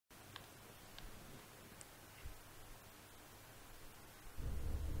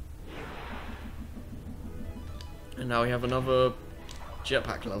And now we have another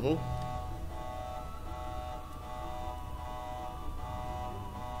jetpack level.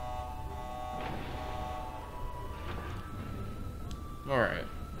 Alright.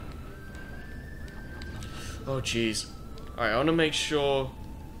 Oh jeez. Alright, I want to make sure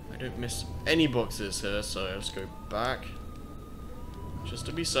I don't miss any boxes here, so let's go back. Just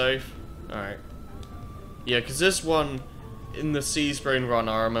to be safe. Alright. Yeah, because this one, in the Sea Sprain run,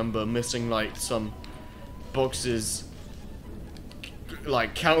 I remember missing like some boxes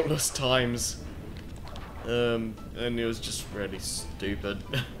like countless times. And it was just really stupid.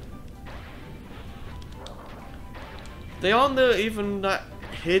 They aren't even that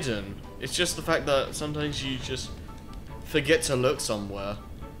hidden. It's just the fact that sometimes you just forget to look somewhere.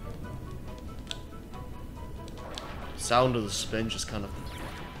 Sound of the spin just kind of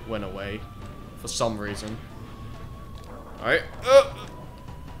went away for some reason. Alright.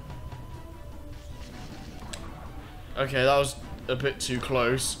 Okay, that was a bit too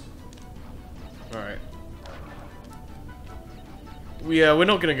close. Alright. Yeah, we're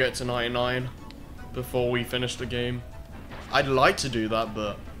not gonna get to 99 before we finish the game. I'd like to do that,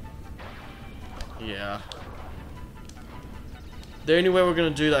 but yeah. The only way we're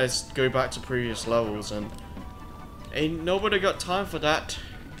gonna do that is go back to previous levels, and ain't nobody got time for that.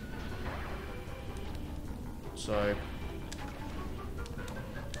 So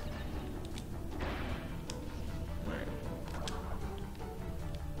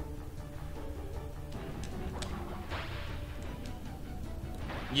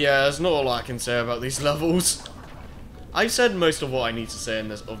yeah, there's not a lot I can say about these levels. I said most of what I need to say in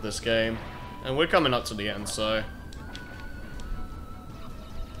this game, and we're coming up to the end, so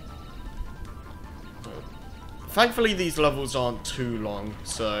thankfully these levels aren't too long,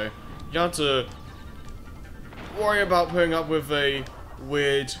 so you don't have to worry about putting up with a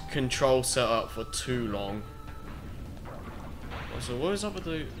weird control setup for too long. So what is up with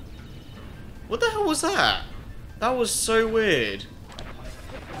the... What the hell was that? That was so weird.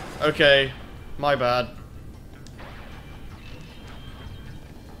 Okay, my bad.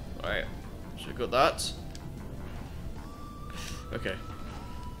 Alright, so we got that. Okay.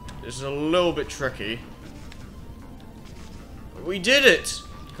 This is a little bit tricky. We did it!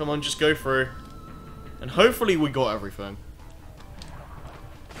 Come on, just go through. And hopefully we got everything.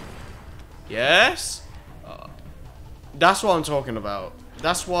 Yes? That's what I'm talking about.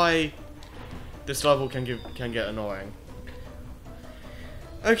 That's why this level can get annoying.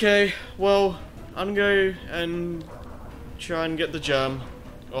 Okay, well, I'm gonna go and try and get the gem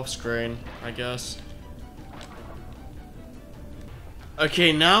off screen, I guess.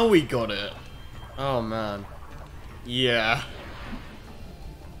 Okay, now we got it. Oh man. Yeah.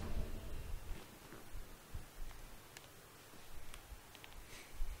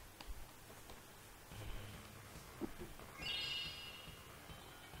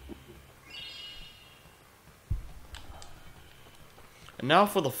 And now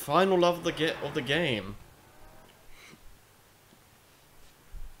for the final level of the game.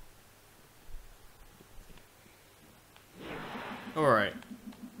 Alright.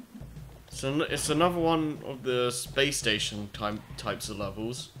 So it's another one of the space station types of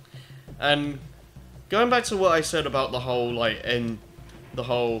levels. And going back to what I said about the whole the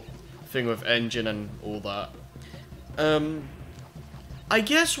whole thing with engine and all that. I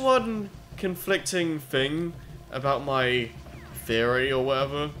guess one conflicting thing about my theory or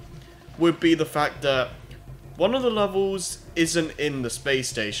whatever would be the fact that one of the levels isn't in the space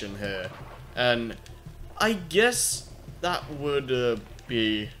station here, and I guess that would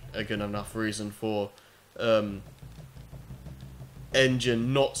be a good enough reason for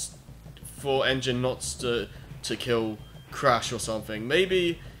engine not to kill Crash or something.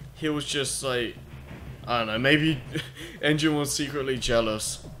 Maybe he was just like, I don't know, maybe Engine was secretly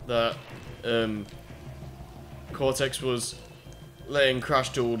jealous that Cortex was letting Crash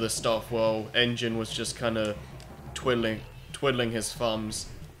do all this stuff while Engine was just kind of twiddling his thumbs.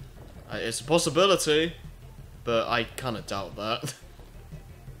 It's a possibility, but I kind of doubt that.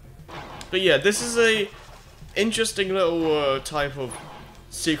 But yeah, this is a interesting little type of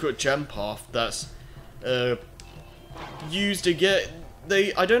secret gem path that's used to get...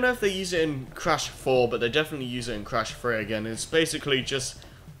 I don't know if they use it in Crash 4, but they definitely use it in Crash 3 again. It's basically just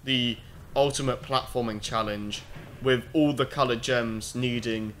the ultimate platforming challenge with all the colored gems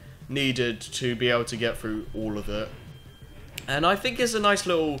needed to be able to get through all of it. And I think it's a nice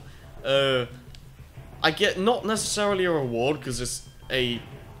little... I get not necessarily a reward, because it's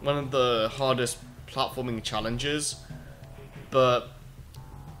one of the hardest platforming challenges, but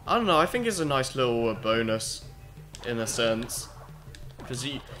I don't know, I think it's a nice little bonus in a sense, because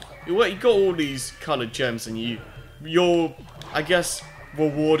you got all these colored gems and you you're, I guess,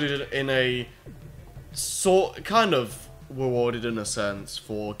 rewarded in a kind of rewarded in a sense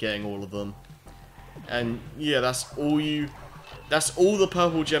for getting all of them. And yeah, that's all the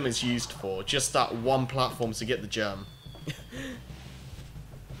purple gem is used for, just that one platform to get the gem.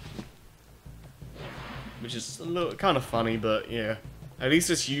 Which is a little kind of funny, but yeah. At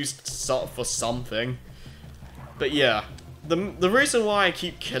least it's used for something. But yeah, the reason why I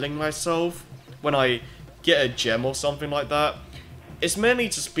keep killing myself when I get a gem or something like that, it's mainly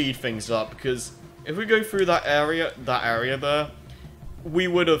to speed things up, because if we go through that area there, we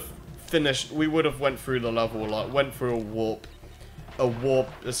would have went through the level, like went through a warp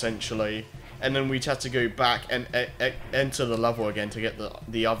essentially, and then we'd have to go back and enter the level again to get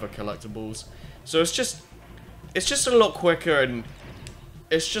the other collectibles. So it's just a lot quicker, and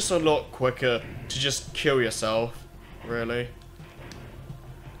it's just a lot quicker to just kill yourself, really.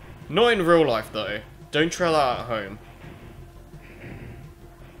 Not in real life though. Don't try that at home.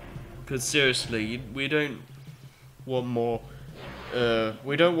 Because seriously, we don't want more.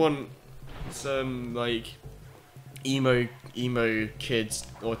 We don't want some like emo kids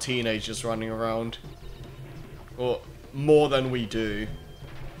or teenagers running around, or more than we do,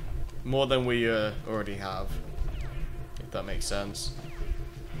 more than we already have. If that makes sense.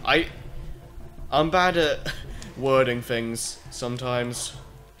 I'm bad at wording things sometimes,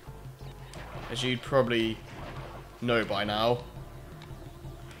 as you'd probably know by now.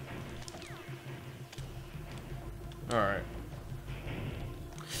 Alright.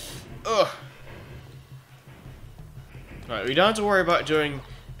 Ugh. Alright, we don't have to worry about doing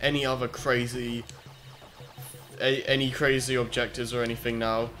any other crazy objectives or anything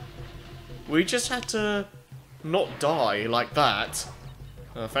now. We just had to not die like that.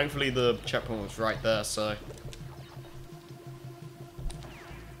 Thankfully the checkpoint was right there, so...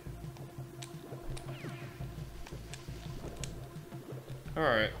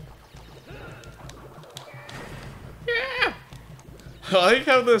 Alright. Yeah! I like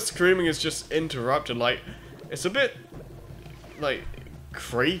how the screaming is just interrupted, like, it's a bit, like,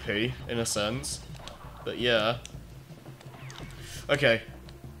 creepy, in a sense. But yeah. Okay.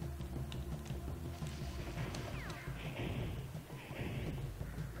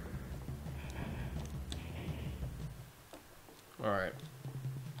 Alright.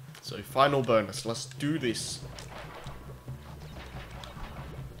 So, final bonus. Let's do this.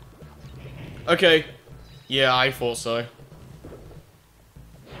 Okay. Yeah, I thought so.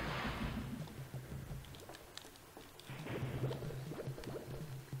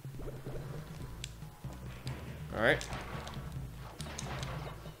 Alright.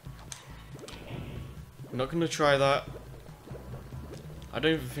 I'm not gonna try that. I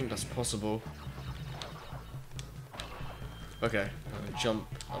don't even think that's possible. Okay, I'm gonna jump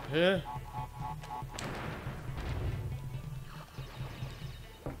up here.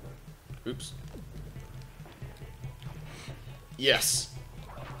 Oops. Yes.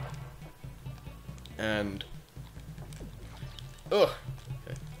 And ugh.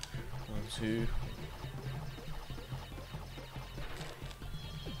 Okay. 1, 2.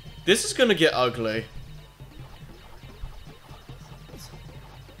 This is gonna get ugly.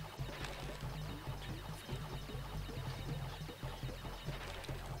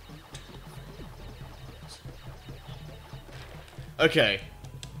 Okay.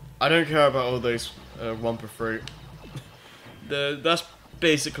 I don't care about all those Wumpa fruit. That's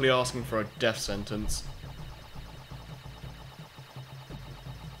basically asking for a death sentence.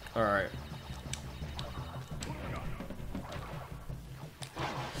 Alright.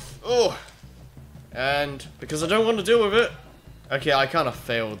 Oh! And because I don't want to deal with it. Okay, I kind of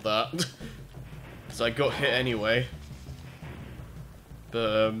failed that. Because I got hit anyway.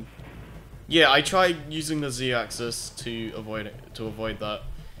 But, yeah, I tried using the Z-axis to avoid that.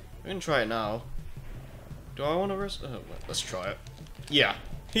 I'm gonna try it now. Do I want to risk? Oh, let's try it. Yeah.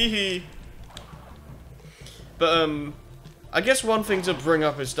 Hee hee. But I guess one thing to bring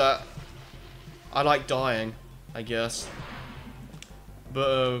up is that I like dying, I guess.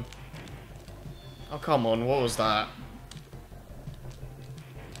 But oh come on, what was that?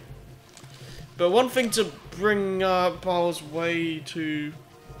 But one thing to bring up, I was way too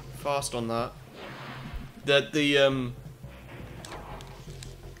fast on that. That the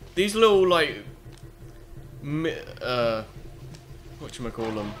these little like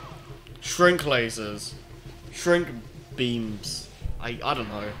whatchamacallem, shrink lasers, shrink beams. I don't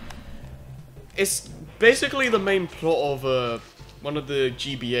know. It's basically the main plot of one of the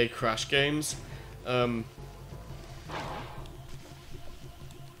GBA Crash games. I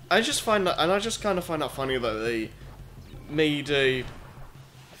just find that, and I just kind of find that funny that they made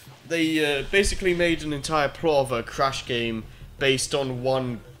they basically made an entire plot of a Crash game based on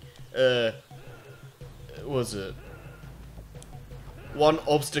one, one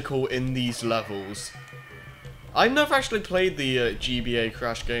obstacle in these levels. I've never actually played the GBA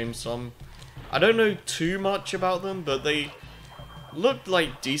Crash games, so I don't know too much about them, but they looked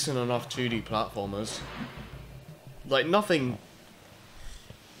like decent enough 2D platformers. Like, nothing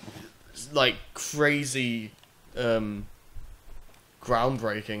like crazy groundbreaking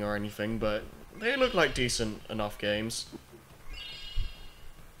or anything, but they look like decent enough games.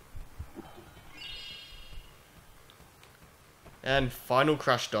 And final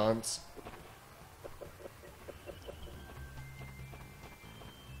Crash Dance.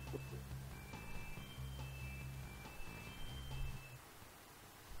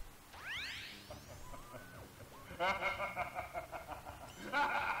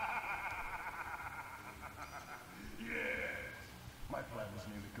 My plan is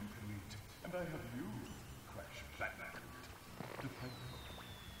nearly complete, and I have you, Crash Bandicoot, to thank for.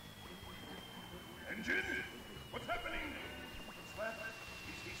 Engine, what's happening? What's that?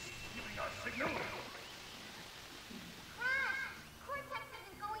 He's giving our signal. Crash! Cortex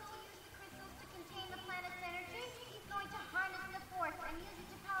isn't going to use the crystals to contain the planet's energy. He's going to harness the force and use it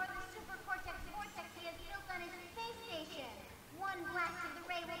to power the super Cortex vortex he has built on his space station. One blast of the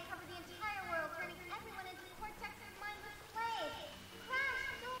ray will cover the entire world, turning everyone into Cortex's mindless slaves. Crash,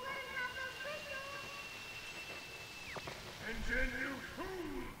 don't let him have those crystals! Engine, you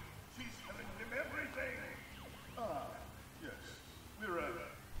fool! She's telling him everything. Ah, yes. We're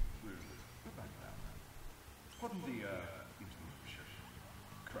back now. Pardon the, interruption.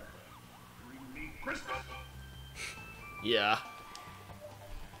 Crash. Bring me crystal? Yeah.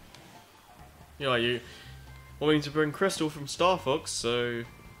 Yeah, you want me to bring Crystal from Star Fox, so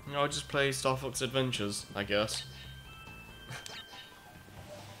I'll just play Star Fox Adventures, I guess.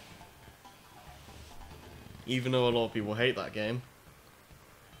 Even though a lot of people hate that game.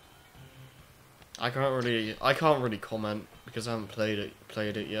 I can't really comment because I haven't played it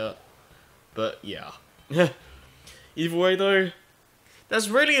yet. But yeah. Either way though,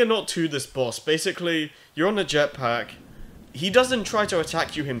 there's really a lot to this boss. Basically, you're on a jetpack. He doesn't try to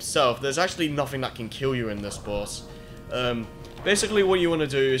attack you himself. There's actually nothing that can kill you in this boss. Basically what you want to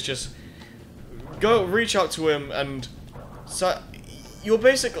do is just go reach out to him, and so you'll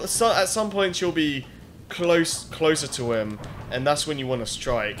basically at some point you'll be closer to him, and that's when you want to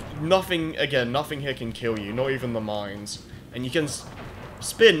strike. Nothing here can kill you, not even the mines, and you can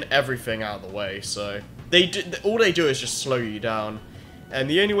spin everything out of the way. So all they do is just slow you down, and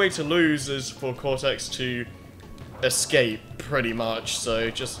the only way to lose is for Cortex to escape, pretty much.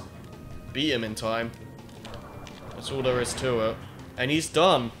 So just beat him in time. That's all there is to it, and he's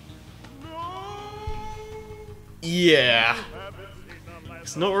done. Yeah,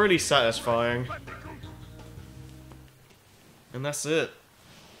 it's not really satisfying. And that's it.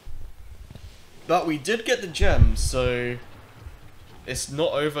 But we did get the gems, so it's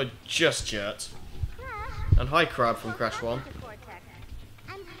not over just yet. And hi, Crab from Crash 1.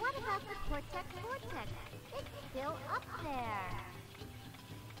 And what about the Cortex vortex? It's still up there.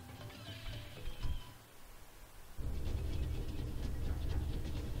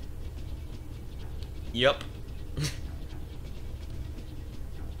 Yep.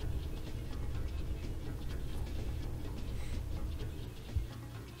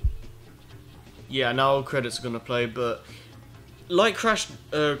 Yeah, now all credits are gonna play, but like Crash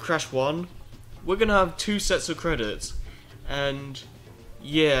 1, we're gonna have 2 sets of credits, and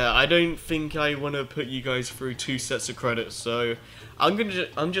yeah, I don't think I want to put you guys through 2 sets of credits, so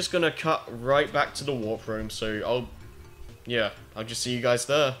I'm just gonna cut right back to the warp room. So I'll just see you guys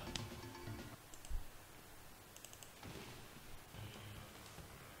there.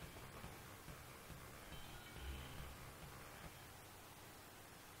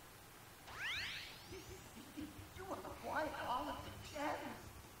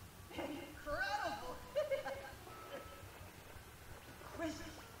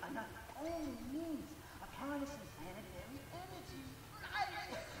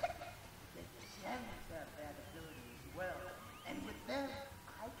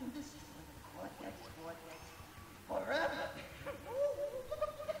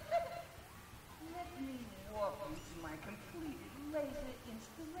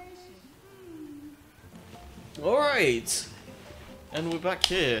 Alright, and we're back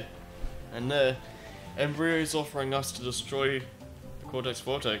here, and Embryo is offering us to destroy Cortex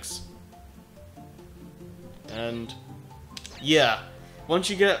Vortex. And yeah,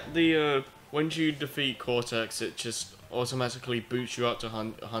 once you get the once you defeat Cortex, it just automatically boots you up to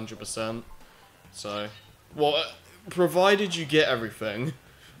 100%. So, well, provided you get everything.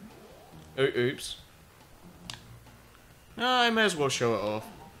 Oops. I may as well show it off.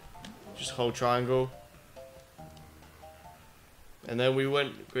 Just hold triangle. And then we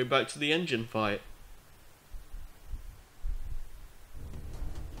go back to the engine fight.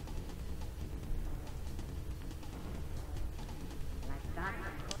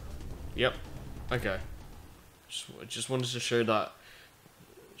 Yep. Okay. Just wanted to show that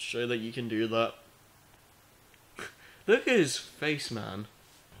you can do that. Look at his face, man.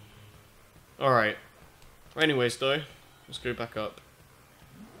 Alright. Anyways, though, let's go back up.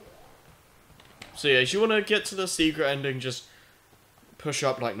 So yeah, if you want to get to the secret ending, just push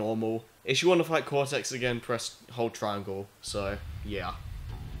up like normal. If you want to fight Cortex again, hold triangle. So, yeah.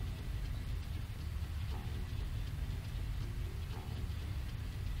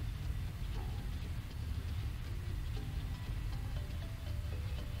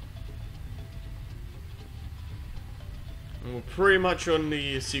 And we're pretty much on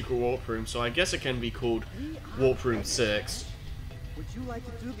the secret warp room, so I guess it can be called Warp Room 6. Would you like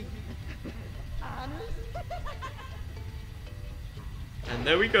to do the honors? And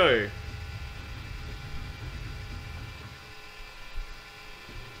there we go.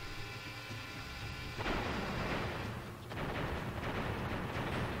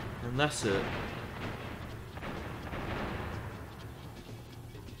 And that's it.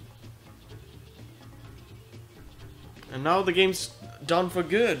 And now the game's done for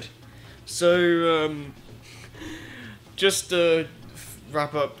good. So, just to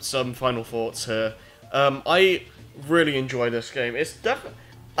wrap up some final thoughts here. I really enjoy this game.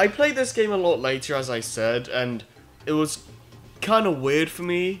 I played this game a lot later, as I said, and it was kind of weird for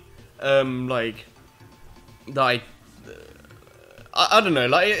me. Like, that I don't know,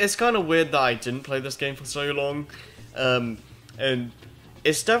 like, it's kind of weird that I didn't play this game for so long. And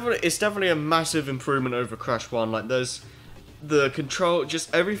it's definitely a massive improvement over Crash 1. Like, there's the control,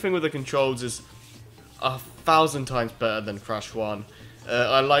 just everything with the controls is 1,000 times better than Crash 1.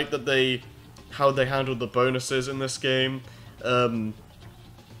 I like that how they handled the bonuses in this game. The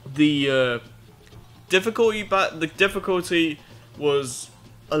difficulty was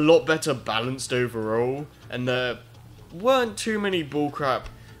a lot better balanced overall, and there weren't too many bullcrap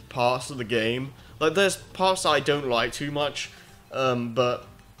parts of the game. Like, there's parts that I don't like too much, but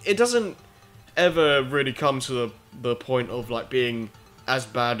it doesn't ever really come to the point of like being as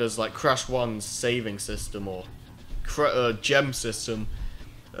bad as like Crash 1's saving system or gem system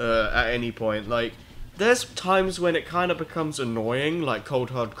at any point. Like, there's times when it kind of becomes annoying, like Cold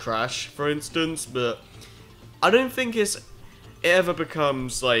Hard Crash, for instance, but I don't think it ever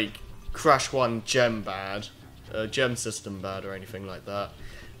becomes like Crash 1 gem system bad or anything like that.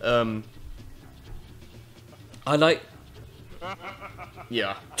 I like...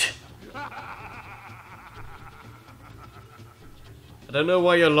 Yeah. I don't know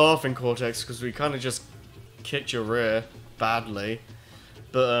why you're laughing, Cortex, because we kind of just kicked your rear badly.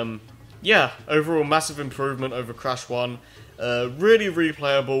 But, yeah, overall massive improvement over Crash 1. Really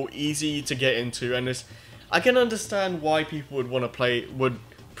replayable, easy to get into, and I can understand why people would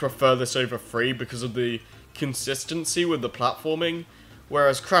prefer this over 3 because of the consistency with the platforming,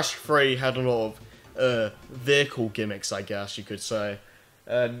 whereas Crash 3 had a lot of vehicle gimmicks, I guess you could say.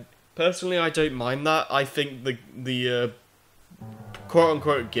 And personally, I don't mind that. I think the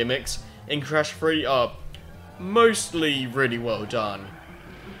quote-unquote gimmicks in Crash 3 are mostly really well done,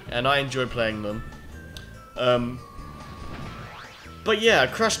 and I enjoy playing them. But yeah,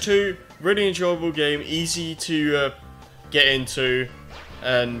 Crash 2, really enjoyable game, easy to get into,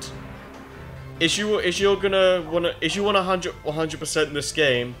 and if you want 100% this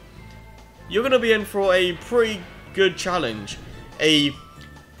game, you're gonna be in for a pretty good challenge, a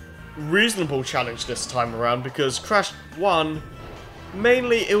reasonable challenge this time around, because Crash 1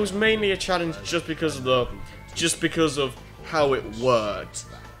 it was mainly a challenge just because of how it worked.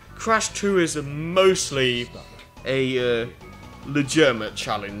 Crash 2 is mostly a legitimate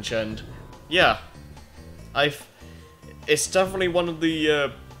challenge, and yeah, it's definitely one of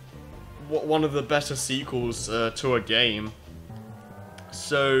the better sequels to a game.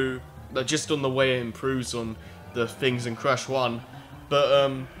 So just on the way it improves on the things in Crash 1.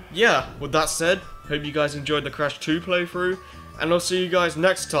 But yeah, with that said, hope you guys enjoyed the Crash 2 playthrough, and I'll see you guys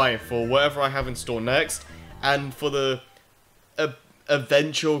next time for whatever I have in store next, and for the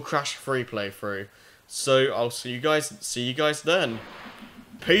eventual Crash 3 playthrough. So I'll see you guys then.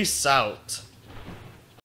 Peace out.